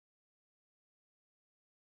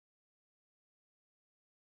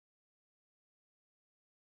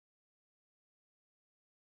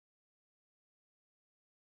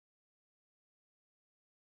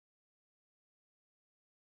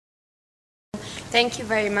Thank you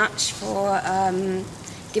very much for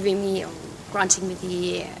giving me, or granting me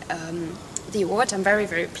the award. I'm very,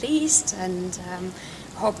 very pleased, and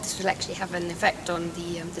hope this will actually have an effect on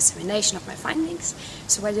the dissemination of my findings.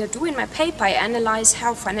 So what I do in my paper, I analyze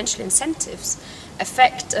how financial incentives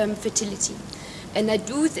affect fertility. And I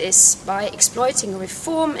do this by exploiting a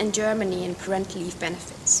reform in Germany in parental leave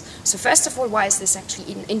benefits. So first of all, why is this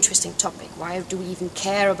actually an interesting topic? Why do we even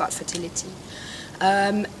care about fertility?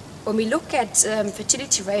 When we look at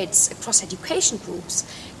fertility rates across education groups,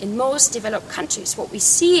 in most developed countries, what we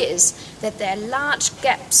see is that there are large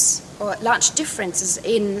gaps or large differences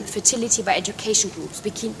in fertility by education groups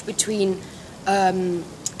between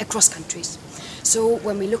across countries. So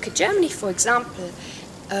when we look at Germany, for example,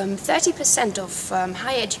 30% of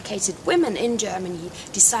higher educated women in Germany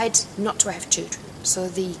decide not to have children. So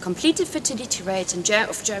the completed fertility rate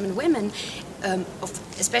of German women,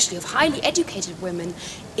 especially of highly educated women,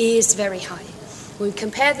 is very high. When we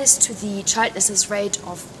compare this to the childlessness rate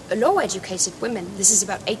of low educated women, this is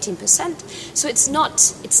about 18%. So it's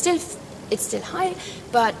still high,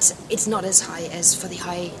 but it's not as high as for the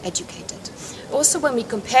high educated. Also, when we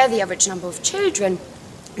compare the average number of children,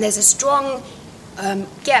 there's a strong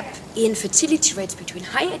gap in fertility rates between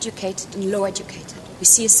high educated and low educated. We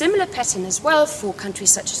see a similar pattern as well for countries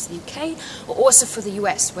such as the UK, or also for the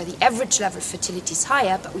US, where the average level of fertility is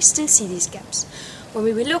higher, but we still see these gaps. When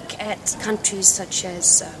we look at countries such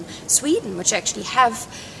as Sweden, which actually have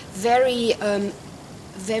very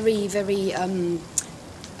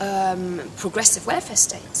progressive welfare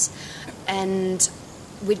states, and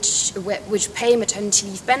which pay maternity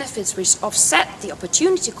leave benefits, which offset the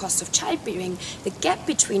opportunity cost of childbearing, the gap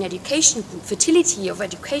between fertility of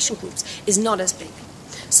education groups is not as big.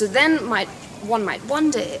 So then one might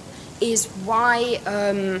wonder is why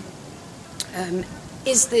can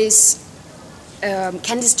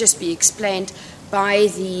this just be explained by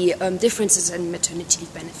the differences in maternity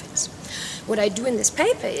leave benefits? What I do in this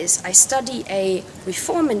paper is I study a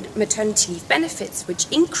reform in maternity leave benefits which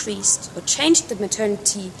increased or changed the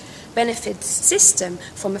maternity benefits system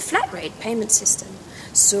from a flat rate payment system,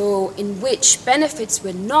 so in which benefits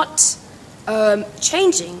were not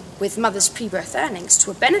changing with mother's pre-birth earnings,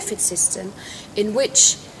 to a benefit system in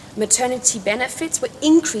which maternity benefits were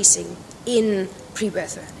increasing in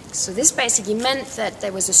pre-birth earnings. So this basically meant that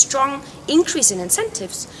there was a strong increase in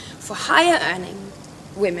incentives for higher earning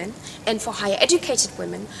women and for higher educated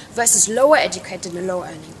women versus lower educated and lower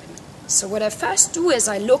earning women. So what I first do is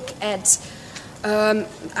I look at I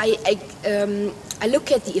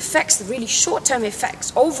look at the effects, the really short-term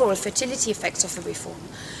effects, overall fertility effects of the reform.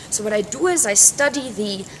 So what I do is I study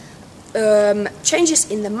the changes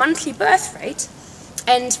in the monthly birth rate,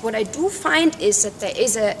 and what I do find is that there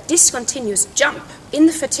is a discontinuous jump in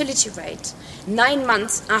the fertility rate 9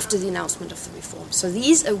 months after the announcement of the reform. So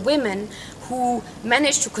these are women who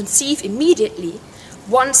managed to conceive immediately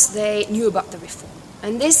once they knew about the reform.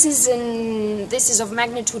 And this is of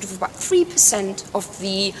magnitude of about 3% of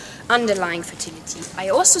the underlying fertility. I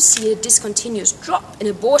also see a discontinuous drop in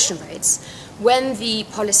abortion rates when the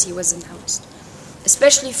policy was announced,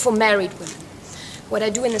 especially for married women. What I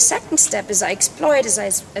do in the second step is I exploit, as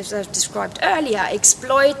I've described earlier, I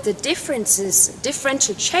exploit the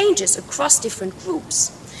differential changes across different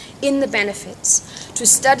groups in the benefits to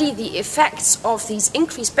study the effects of these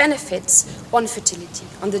increased benefits on fertility,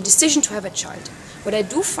 on the decision to have a child. What I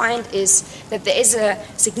do find is that there is a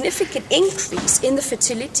significant increase in the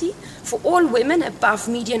fertility for all women above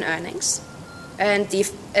median earnings, and the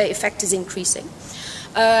effect is increasing.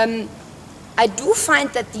 I do find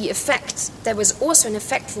that there was also an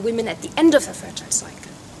effect for women at the end of the fertile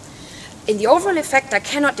cycle. In the overall effect, I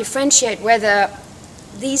cannot differentiate whether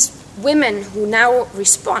these women who now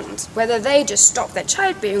respond, whether they just stop their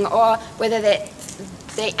childbearing or whether they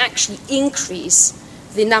actually increase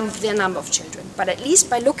their number of children. But at least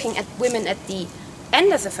by looking at women at the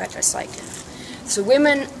end of the fertile cycle, so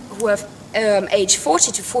women who have age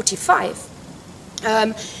 40 to 45,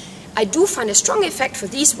 I do find a strong effect for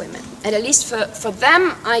these women, and at least for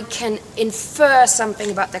them I can infer something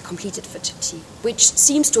about their completed fertility, which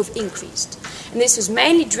seems to have increased. And this was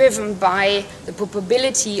mainly driven by the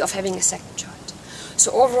probability of having a second child.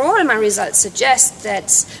 So overall, my results suggest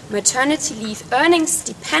that maternity leave,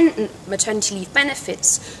 earnings-dependent maternity leave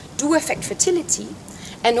benefits do affect fertility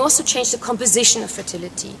and also change the composition of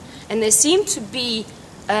fertility. And there seem to be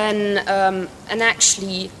an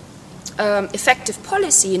actually effective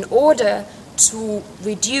policy in order to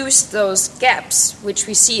reduce those gaps which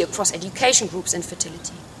we see across education groups and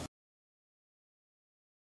fertility.